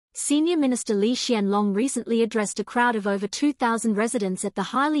Senior Minister Hsien Loong recently addressed a crowd of over 2,000 residents at the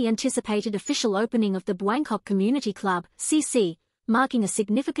highly anticipated official opening of the Buangkok Community Club, CC, marking a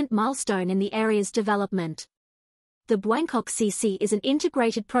significant milestone in the area's development. The Buangkok CC is an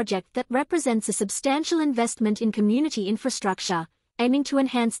integrated project that represents a substantial investment in community infrastructure, aiming to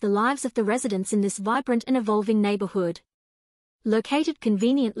enhance the lives of the residents in this vibrant and evolving neighborhood. Located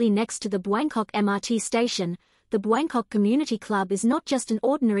conveniently next to the Buangkok MRT station, the Buangkok Community Club is not just an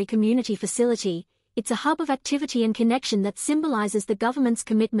ordinary community facility, it's a hub of activity and connection that symbolizes the government's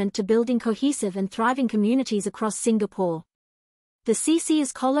commitment to building cohesive and thriving communities across Singapore. The CC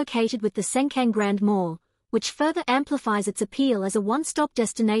is co-located with the Sengkang Grand Mall, which further amplifies its appeal as a one-stop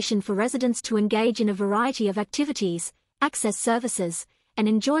destination for residents to engage in a variety of activities, access services, and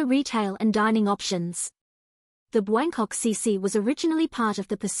enjoy retail and dining options. The Buangkok CC was originally part of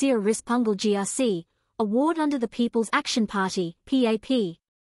the Pasir Ris Punggol GRC, a ward under the People's Action Party, PAP.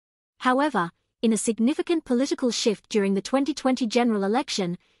 However, in a significant political shift during the 2020 general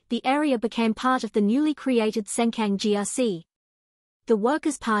election, the area became part of the newly created Sengkang GRC. The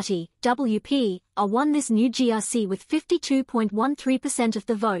Workers' Party, WP, won this new GRC with 52.13% of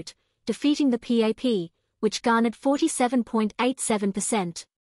the vote, defeating the PAP, which garnered 47.87%.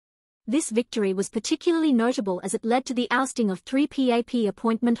 This victory was particularly notable as it led to the ousting of 3 PAP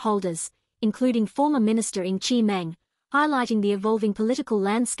appointment holders, including former Minister Ng Chee Meng, highlighting the evolving political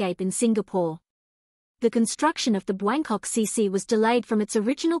landscape in Singapore. The construction of the Buangkok CC was delayed from its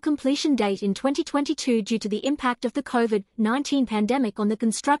original completion date in 2022 due to the impact of the COVID-19 pandemic on the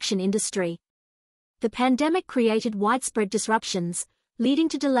construction industry. The pandemic created widespread disruptions, leading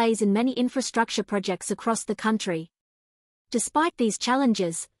to delays in many infrastructure projects across the country. Despite these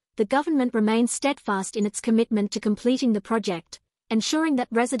challenges, the government remained steadfast in its commitment to completing the project, ensuring that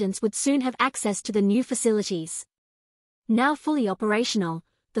residents would soon have access to the new facilities. Now fully operational,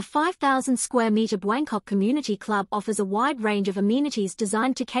 the 5,000 square meter Buangkok Community Club offers a wide range of amenities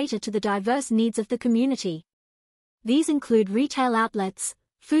designed to cater to the diverse needs of the community. These include retail outlets,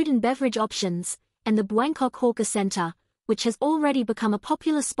 food and beverage options, and the Buangkok Hawker Centre, which has already become a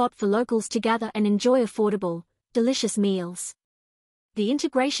popular spot for locals to gather and enjoy affordable, delicious meals. The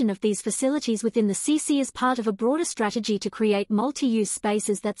integration of these facilities within the CC is part of a broader strategy to create multi-use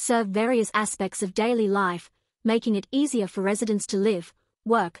spaces that serve various aspects of daily life, making it easier for residents to live,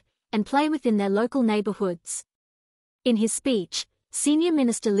 work, and play within their local neighborhoods. In his speech, Senior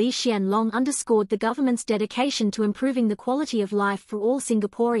Minister Hsien Loong underscored the government's dedication to improving the quality of life for all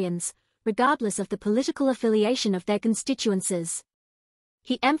Singaporeans, regardless of the political affiliation of their constituencies.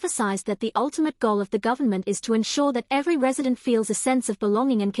 He emphasized that the ultimate goal of the government is to ensure that every resident feels a sense of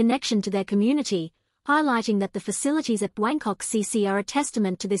belonging and connection to their community, highlighting that the facilities at Buangkok CC are a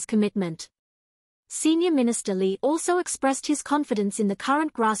testament to this commitment. Senior Minister Lee also expressed his confidence in the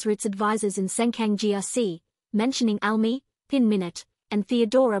current grassroots advisors in Sengkang GRC, mentioning Almi, Pin Minute, and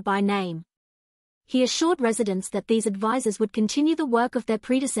Theodora by name. He assured residents that these advisors would continue the work of their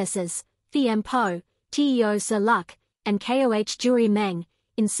predecessors, Thiem Po, Teo Sir Luck, and Koh Juri Meng,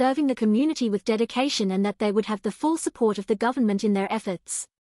 in serving the community with dedication and that they would have the full support of the government in their efforts.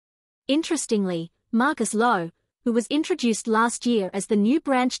 Interestingly, Marcus Loh, who was introduced last year as the new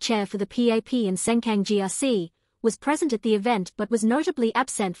branch chair for the PAP in Sengkang GRC, was present at the event but was notably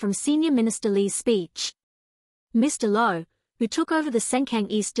absent from Senior Minister Lee's speech. Mr. Loh, who took over the Sengkang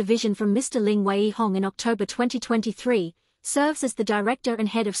East Division from Mr. Ling Wei Hong in October 2023, serves as the Director and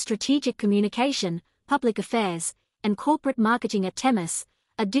Head of Strategic Communication, Public Affairs, and Corporate Marketing at Temas,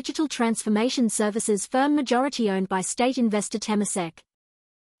 a digital transformation services firm majority-owned by state investor Temasek.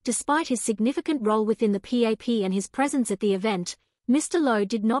 Despite his significant role within the PAP and his presence at the event, Mr. Loh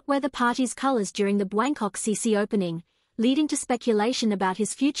did not wear the party's colours during the Buangkok CC opening, leading to speculation about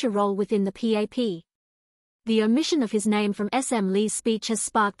his future role within the PAP. The omission of his name from SM Lee's speech has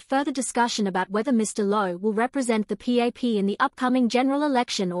sparked further discussion about whether Mr. Loh will represent the PAP in the upcoming general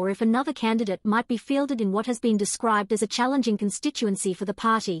election or if another candidate might be fielded in what has been described as a challenging constituency for the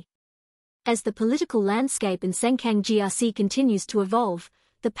party. As the political landscape in Sengkang GRC continues to evolve,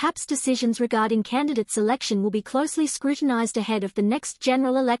 the PAP's decisions regarding candidate selection will be closely scrutinized ahead of the next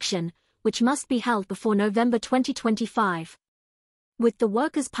general election, which must be held before November 2025. With the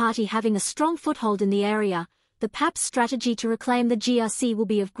Workers' Party having a strong foothold in the area, the PAP's strategy to reclaim the GRC will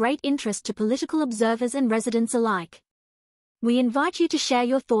be of great interest to political observers and residents alike. We invite you to share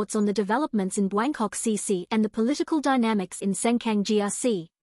your thoughts on the developments in Buangkok CC and the political dynamics in Sengkang GRC.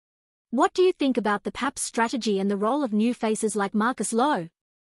 What do you think about the PAP's strategy and the role of new faces like Marcus Loh?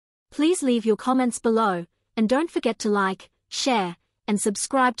 Please leave your comments below, and don't forget to like, share, and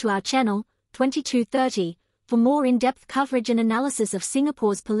subscribe to our channel, 2230, For more in-depth coverage and analysis of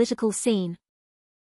Singapore's political scene,